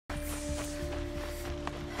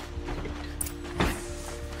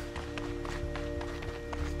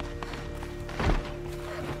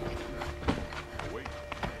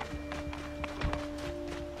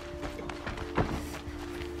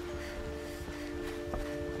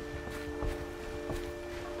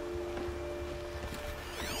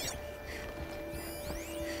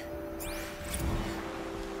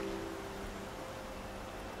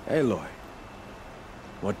Aloy,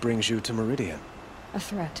 what brings you to Meridian? A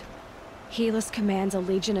threat. Helis commands a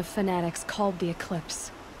legion of fanatics called the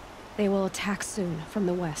Eclipse. They will attack soon from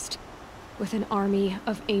the west, with an army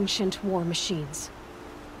of ancient war machines.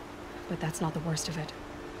 But that's not the worst of it.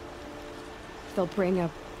 They'll bring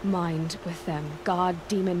a mind with them, god,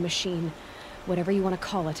 demon, machine, whatever you want to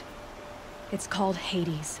call it. It's called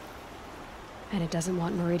Hades. And it doesn't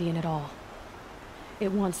want Meridian at all.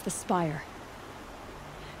 It wants the Spire.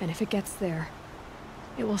 And if it gets there,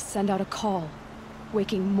 it will send out a call,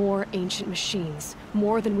 waking more ancient machines,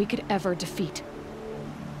 more than we could ever defeat.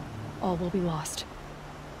 All will be lost.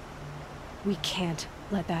 We can't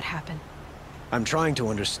let that happen. I'm trying to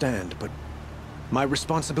understand, but my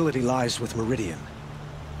responsibility lies with Meridian.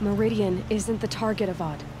 Meridian isn't the target,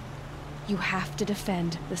 Avad. You have to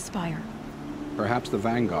defend the Spire. Perhaps the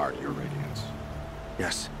Vanguard, Your Radiance.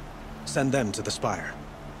 Yes. Send them to the Spire.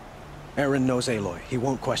 Eren knows Aloy. He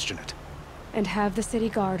won't question it. And have the City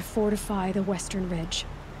Guard fortify the Western Ridge.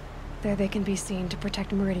 There they can be seen to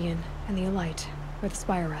protect Meridian and the Elite, where the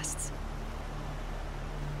Spire rests.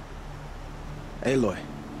 Aloy,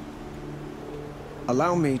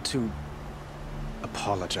 allow me to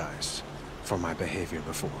apologize for my behavior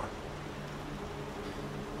before.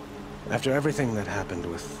 After everything that happened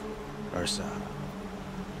with Ursa,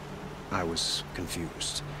 I was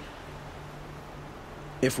confused.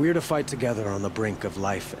 If we're to fight together on the brink of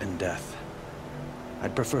life and death,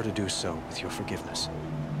 I'd prefer to do so with your forgiveness.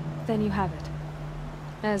 Then you have it.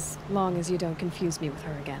 As long as you don't confuse me with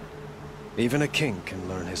her again. Even a king can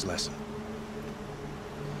learn his lesson.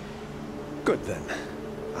 Good then.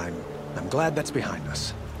 I'm glad that's behind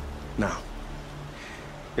us. Now,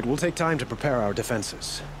 it will take time to prepare our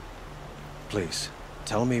defenses. Please,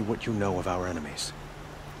 tell me what you know of our enemies.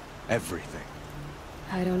 Everything.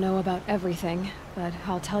 I don't know about everything, but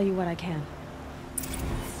I'll tell you what I can.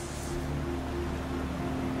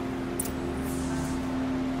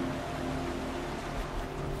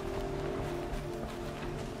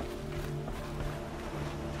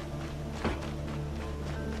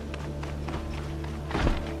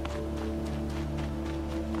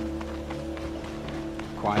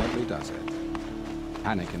 Quietly does it.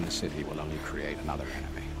 Panic in the city will only create another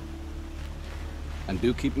enemy. And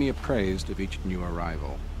do keep me appraised of each new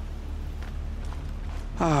arrival.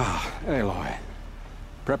 Ah, Aloy.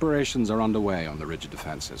 Preparations are underway on the ridge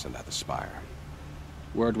defenses and at the Spire.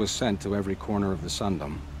 Word was sent to every corner of the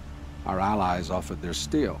Sundom. Our allies offered their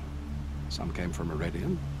steel. Some came for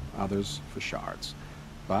Meridian, others for shards.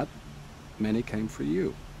 But many came for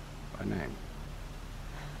you, by name.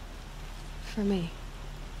 For me.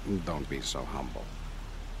 Don't be so humble.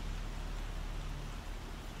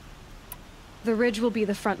 The ridge will be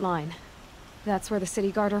the front line. That's where the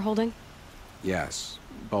City Guard are holding? Yes,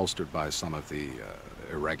 bolstered by some of the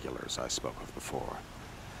irregulars I spoke of before.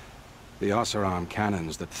 The Oseram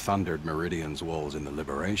cannons that thundered Meridian's walls in the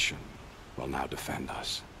Liberation will now defend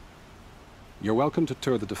us. You're welcome to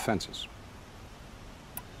tour the defenses.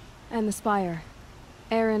 And the Spire.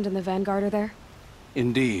 Erend and the Vanguard are there?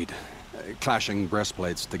 Indeed. Clashing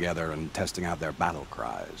breastplates together and testing out their battle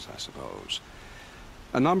cries, I suppose.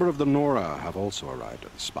 A number of the Nora have also arrived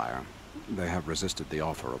at the Spire. They have resisted the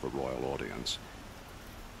offer of a royal audience.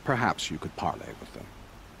 Perhaps you could parley with them.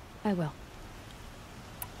 I will.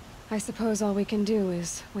 I suppose all we can do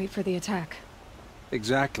is wait for the attack.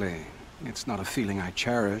 Exactly. It's not a feeling I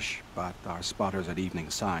cherish, but our spotters at Evening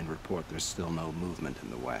Sign report there's still no movement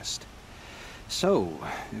in the west. So,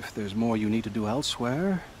 if there's more you need to do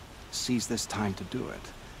elsewhere, seize this time to do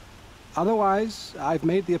it. Otherwise, I've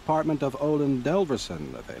made the apartment of Olin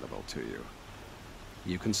Delverson available to you.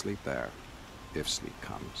 You can sleep there, if sleep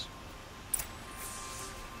comes.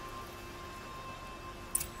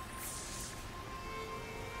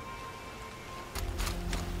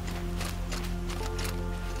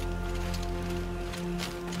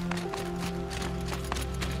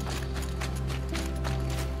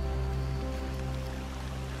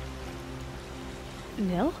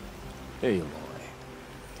 Nil? Aloy.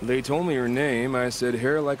 They told me your name. I said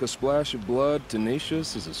hair like a splash of blood,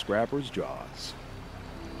 tenacious as a scrapper's jaws.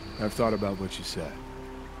 I've thought about what you said.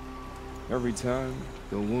 Every time,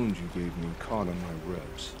 the wound you gave me caught on my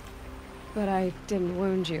ribs. But I didn't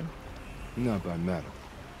wound you. Not by metal.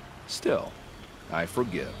 Still, I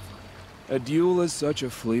forgive. A duel is such a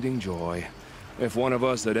fleeting joy. If one of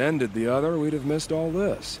us had ended the other, we'd have missed all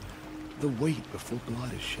this. The weight before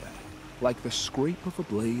blood is shed. Like the scrape of a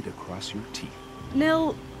blade across your teeth.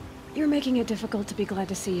 Nil, you're making it difficult to be glad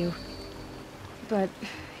to see you. But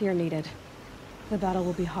you're needed. The battle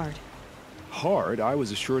will be hard. Hard? I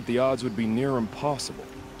was assured the odds would be near impossible.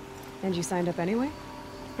 And you signed up anyway?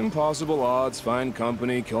 Impossible odds, fine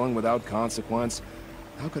company, killing without consequence.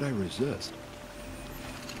 How could I resist?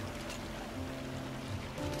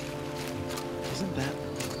 Isn't that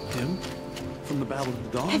him? From the Battle of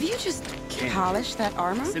the Dawn? Have you just polished that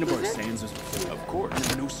armor? Cinnabar Luther? Sands was before. Of course.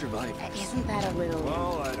 There's no survivors. Isn't that a little...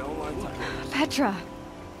 Well, I don't like to... Petra!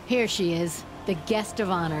 Here she is, the guest of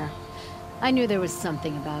honor. I knew there was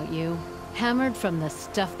something about you. Hammered from the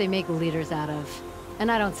stuff they make leaders out of.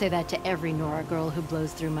 And I don't say that to every Nora girl who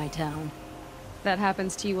blows through my town. That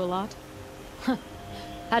happens to you a lot?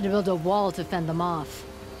 Had to build a wall to fend them off.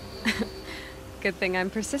 Good thing I'm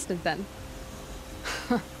persistent then.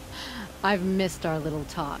 I've missed our little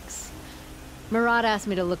talks. Murat asked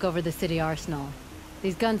me to look over the city arsenal.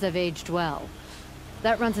 These guns have aged well.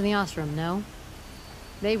 That runs in the Ostrom, no?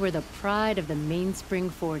 They were the pride of the mainspring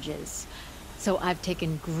forges. So I've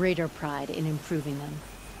taken greater pride in improving them.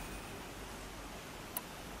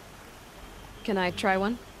 Can I try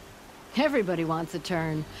one? Everybody wants a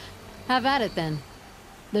turn. Have at it then.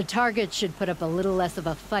 The target should put up a little less of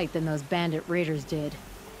a fight than those bandit raiders did.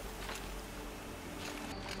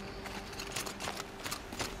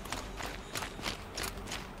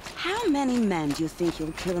 How many men do you think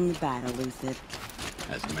you'll kill in the battle, Luther?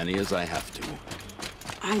 As many as I have to.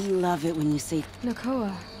 I love it when you say...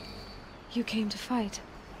 Nakoa, you came to fight.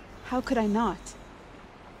 How could I not?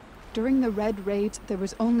 During the Red Raids, there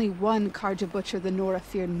was only one Karja Butcher the Nora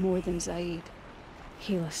feared more than Zaid.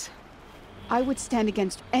 Helis. I would stand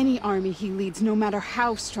against any army he leads, no matter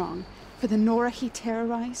how strong. For the Nora he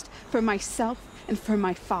terrorized, for myself, and for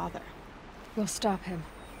my father. We'll stop him.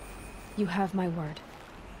 You have my word.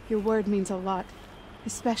 Your word means a lot,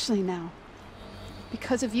 especially now.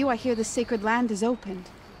 Because of you, I hear the sacred land is opened.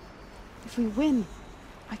 If we win,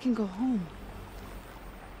 I can go home.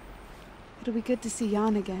 It'll be good to see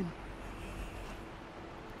Jan again.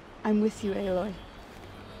 I'm with you, Aloy.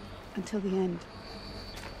 Until the end.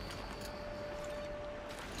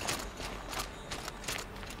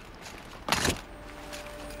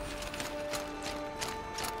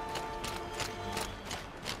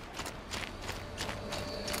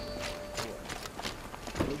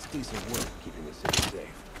 Let's do some work keeping the city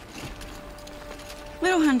safe.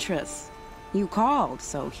 Little huntress, you called,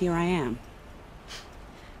 so here I am.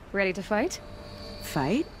 Ready to fight?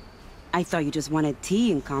 Fight? I thought you just wanted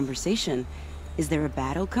tea and conversation. Is there a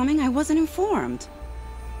battle coming? I wasn't informed.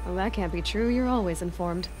 Well, that can't be true. You're always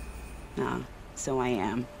informed. Ah, so I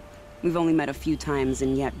am. We've only met a few times,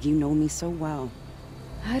 and yet you know me so well.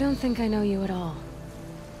 I don't think I know you at all.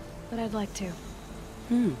 But I'd like to.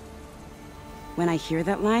 When I hear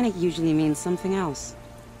that line, it usually means something else.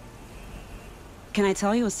 Can I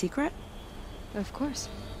tell you a secret? Of course.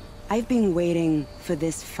 I've been waiting for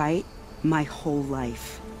this fight my whole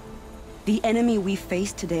life. The enemy we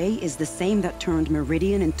face today is the same that turned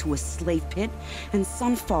Meridian into a slave pit and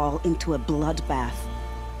Sunfall into a bloodbath.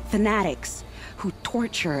 Fanatics who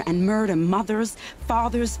torture and murder mothers,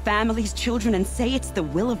 fathers, families, children, and say it's the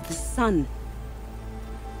will of the sun.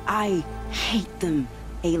 I hate them,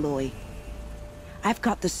 Aloy. I've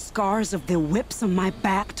got the scars of their whips on my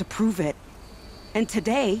back to prove it. And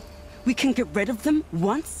today, we can get rid of them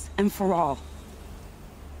once and for all.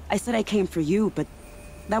 I said I came for you, but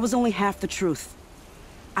that was only half the truth.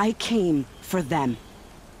 I came for them.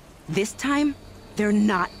 This time, they're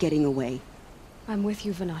not getting away. I'm with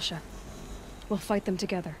you, Vanasha. We'll fight them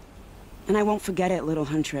together. And I won't forget it, little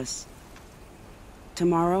huntress.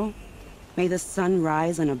 Tomorrow, may the sun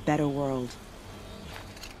rise on a better world.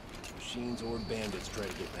 Machines or bandits try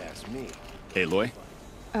to get past me. Aloy?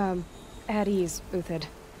 At ease, Uthid.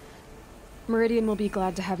 Meridian will be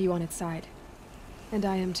glad to have you on its side. And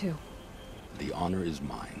I am too. The honor is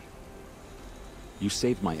mine. You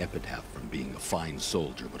saved my epitaph from being a fine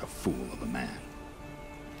soldier, but a fool of a man.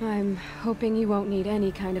 I'm hoping you won't need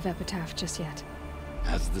any kind of epitaph just yet.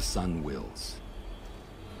 As the sun wills.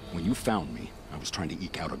 When you found me, I was trying to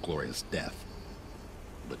eke out a glorious death.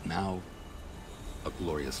 But now, a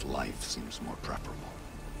glorious life seems more preferable.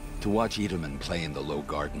 To watch Edelman play in the low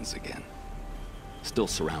gardens again. Still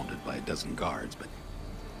surrounded by a dozen guards, but...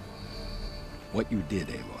 what you did,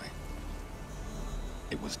 Aloy,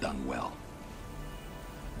 it was done well.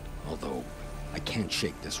 Although, I can't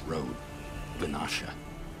shake this road, Vanasha.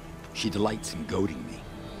 She delights in goading me.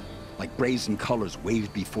 Like brazen colors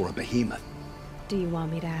waved before a behemoth. Do you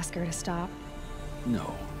want me to ask her to stop?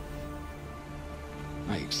 No.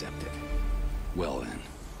 I accept it. Well then.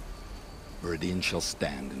 Meridian shall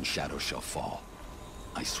stand and shadow shall fall.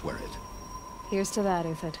 I swear it. Here's to that,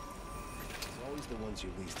 Uthid. It's always the ones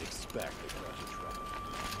you least expect that cause you trouble.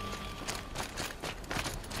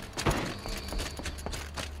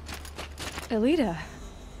 Elita,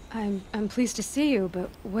 I'm pleased to see you, but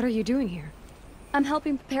what are you doing here? I'm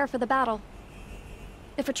helping prepare for the battle.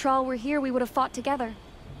 If a Troll were here, we would have fought together.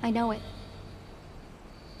 I know it.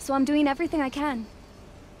 So I'm doing everything I can.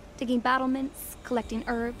 Digging battlements, collecting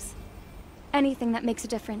herbs. Anything that makes a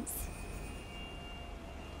difference.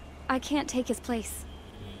 I can't take his place.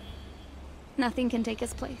 Nothing can take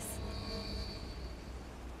his place.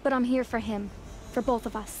 But I'm here for him. For both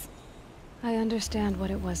of us. I understand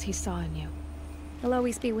what it was he saw in you. He'll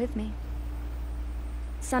always be with me.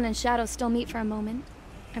 Sun and shadow still meet for a moment.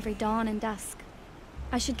 Every dawn and dusk.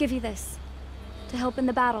 I should give you this. To help in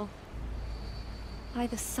the battle. By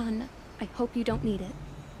the sun, I hope you don't need it.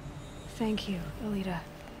 Thank you, Alita.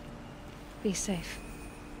 Be safe.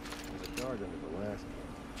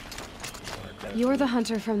 You're the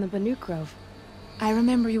hunter from the Banuk Grove. I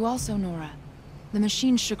remember you also, Nora. The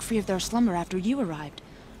machines shook free of their slumber after you arrived.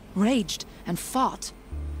 Raged and fought.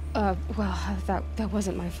 Well, that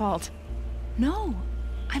wasn't my fault. No,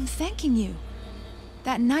 I'm thanking you.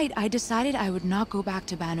 That night, I decided I would not go back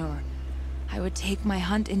to Banur. I would take my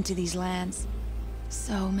hunt into these lands.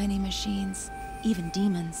 So many machines, even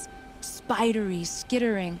demons. Spidery,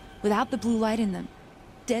 skittering, without the blue light in them.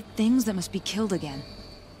 Dead things that must be killed again.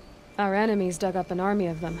 Our enemies dug up an army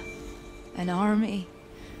of them. An army.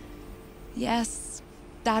 Yes,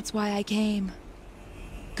 that's why I came.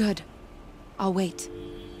 Good. I'll wait.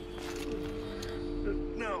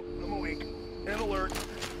 No, I'm awake and alert.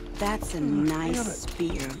 That's a nice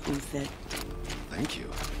spear, Uther. Thank you.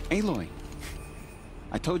 Aloy.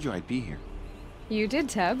 I told you I'd be here. You did,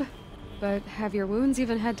 Teb. But have your wounds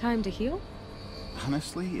even had time to heal?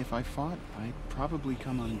 Honestly, if I fought, I'd probably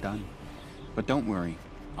come undone. But don't worry.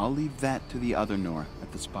 I'll leave that to the other Nora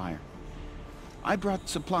at the Spire. I brought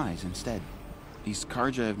supplies instead. These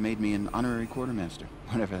Karja have made me an honorary quartermaster,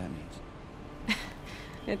 whatever that means.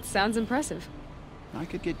 It sounds impressive. I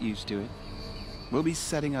could get used to it. We'll be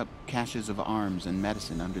setting up caches of arms and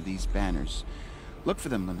medicine under these banners. Look for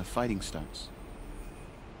them when the fighting starts.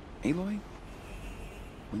 Aloy,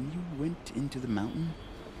 when you went into the mountain,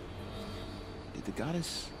 did the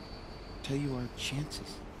goddess tell you our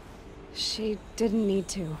chances? She didn't need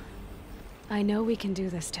to. I know we can do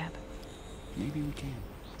this, Teb. Maybe we can.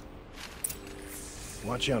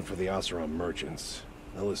 Watch out for the Oseram merchants.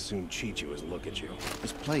 They'll as soon cheat you as look at you.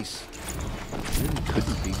 This place really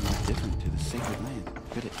couldn't be more different to the sacred land,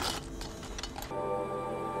 could it?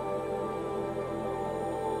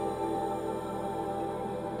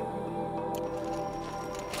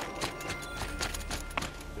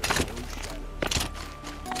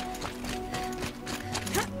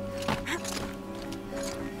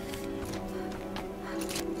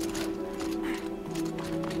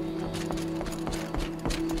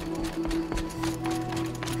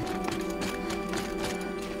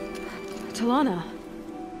 Talana,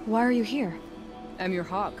 why are you here? I'm your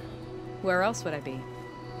hawk. Where else would I be?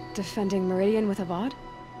 Defending Meridian with Avad?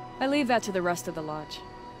 I leave that to the rest of the Lodge.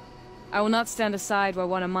 I will not stand aside while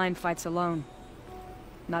one of mine fights alone.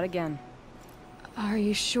 Not again. Are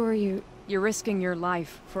you sure you... You're risking your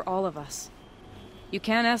life for all of us. You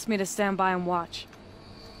can't ask me to stand by and watch.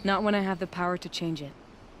 Not when I have the power to change it.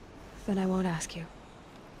 Then I won't ask you.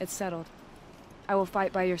 It's settled. I will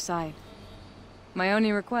fight by your side. My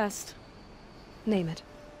only request... Name it.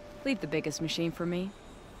 Leave the biggest machine for me.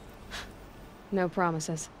 No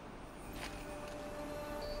promises.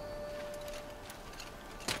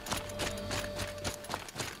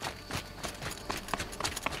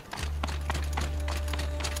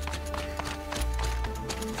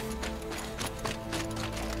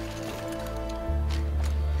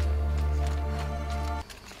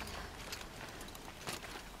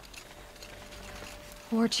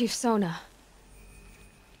 War Chief Sona.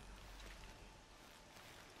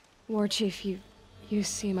 War Chief, you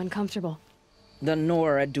seem uncomfortable. The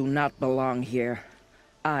Nora do not belong here.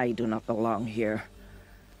 I do not belong here.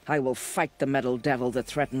 I will fight the metal devil that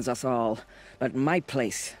threatens us all, but my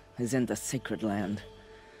place is in the sacred land.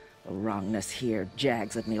 The wrongness here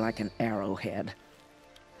jags at me like an arrowhead.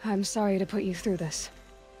 I'm sorry to put you through this.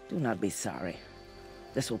 Do not be sorry.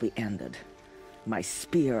 This will be ended. My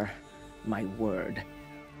spear, my word.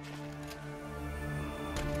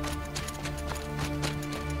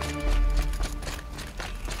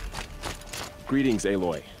 Greetings,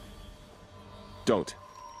 Aloy. Don't.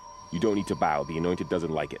 You don't need to bow. The Anointed doesn't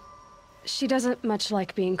like it. She doesn't much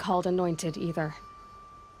like being called Anointed, either.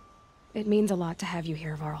 It means a lot to have you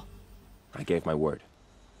here, Varl. I gave my word.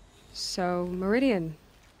 So, Meridian,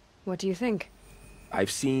 what do you think?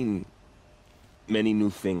 I've seen many new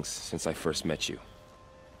things since I first met you.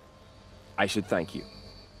 I should thank you.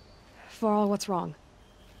 Varl, what's wrong?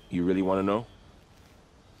 You really want to know?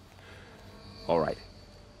 All right.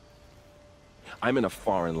 I'm in a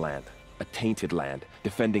foreign land, a tainted land,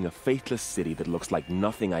 defending a faithless city that looks like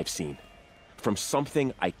nothing I've seen. From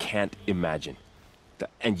something I can't imagine.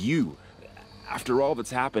 And you, after all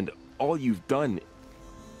that's happened, all you've done,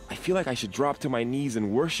 I feel like I should drop to my knees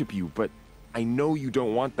and worship you, but I know you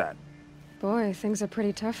don't want that. Boy, things are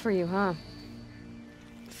pretty tough for you, huh?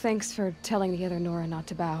 Thanks for telling the other Nora not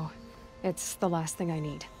to bow. It's the last thing I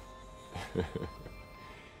need.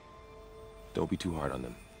 Don't be too hard on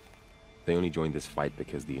them. They only joined this fight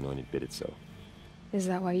because the Anointed bid it so. Is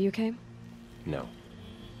that why you came? No.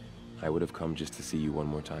 I would have come just to see you one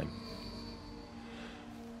more time.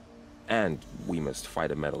 And we must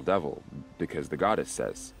fight a metal devil, because the goddess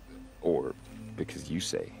says. Or because you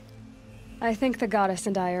say. I think the goddess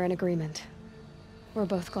and I are in agreement. We're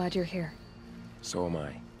both glad you're here. So am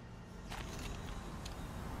I.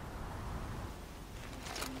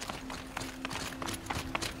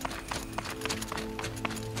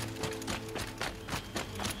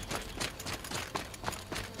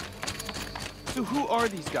 So who are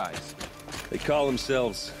these guys? They call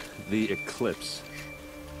themselves the Eclipse.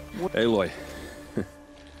 Aloy.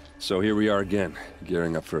 So here we are again,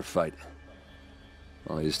 gearing up for a fight.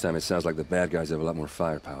 Only this time it sounds like the bad guys have a lot more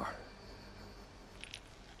firepower.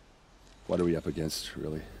 What are we up against,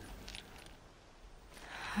 really?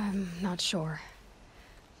 I'm not sure.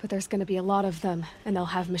 But there's gonna be a lot of them, and they'll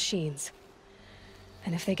have machines.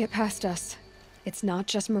 And if they get past us, it's not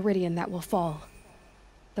just Meridian that will fall.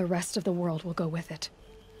 The rest of the world will go with it.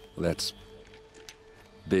 That's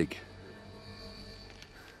big.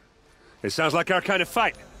 It sounds like our kind of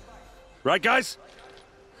fight. Right, guys?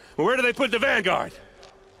 Well, where do they put the Vanguard?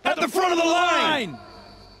 At the front of the line!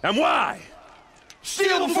 And why?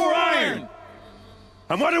 Steel before iron!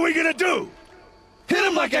 And what are we gonna do? Hit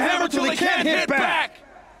them like a hammer till they can't hit back!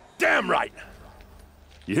 Damn right!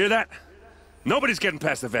 You hear that? Nobody's getting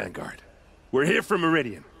past the Vanguard. We're here for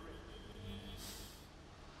Meridian.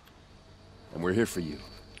 And we're here for you.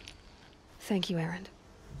 Thank you, Erend.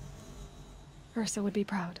 Ursa would be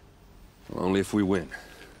proud. Well, only if we win.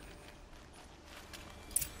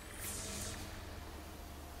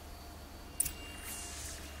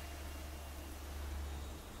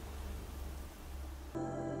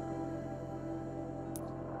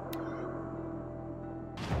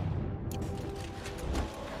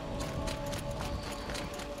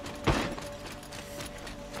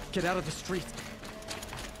 Get out of the street.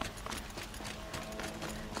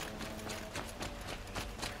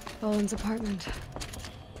 Boland's apartment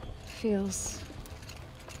feels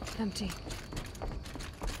empty.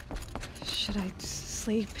 Should I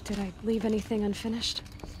sleep? Did I leave anything unfinished?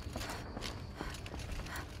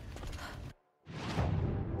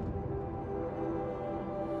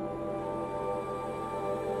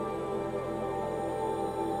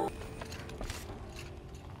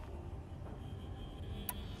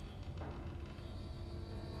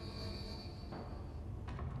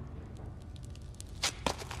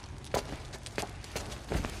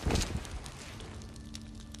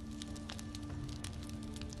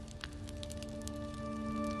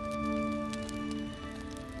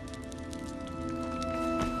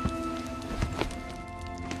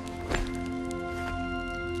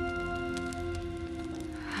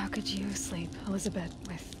 Could you sleep, Elizabeth,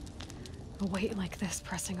 with a weight like this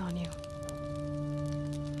pressing on you?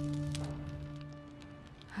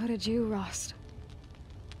 How did you, Rost,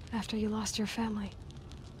 after you lost your family?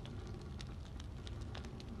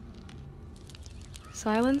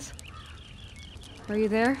 Silence? Are you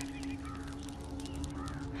there?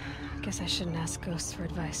 Guess I shouldn't ask ghosts for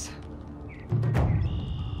advice.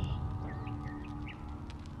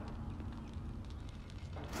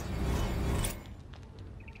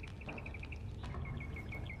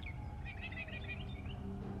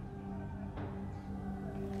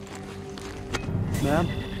 Ma'am,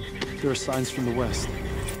 there are signs from the west.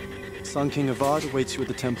 Sun King Avad awaits you at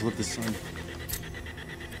the Temple of the Sun.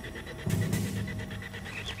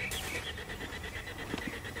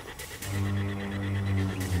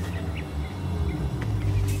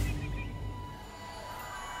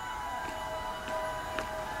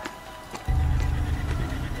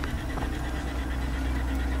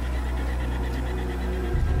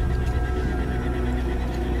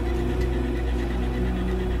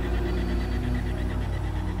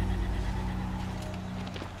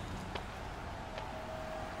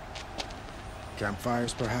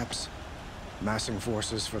 Campfires, perhaps? Massing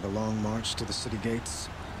forces for the long march to the city gates?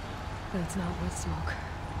 That's not wood smoke.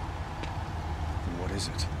 Then what is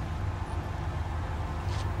it?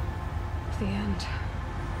 The end.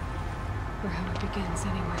 Or how it begins,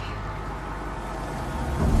 anyway.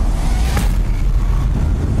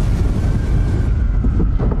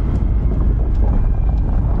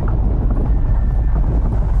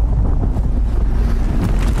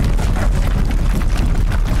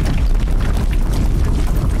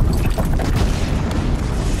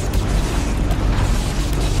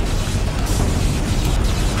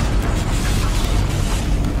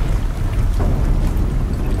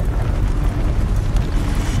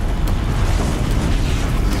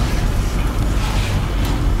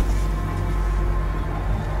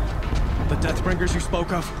 fingers you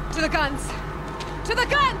spoke of? To the guns! To the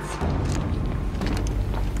guns!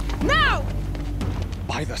 Now!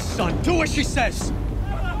 By the sun, do as she says!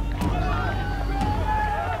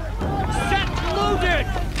 Set loaded!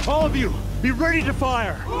 All of you, be ready to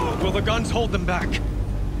fire! Will the guns hold them back?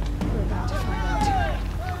 We're about to find out.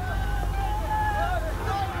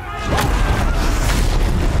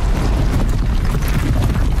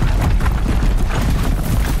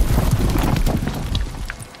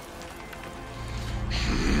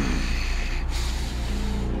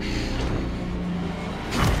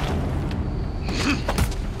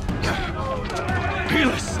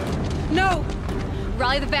 No!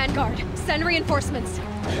 Rally the vanguard. Send reinforcements.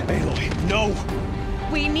 Aloy, no!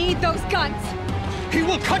 We need those guns! He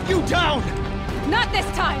will cut you down! Not this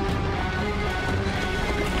time!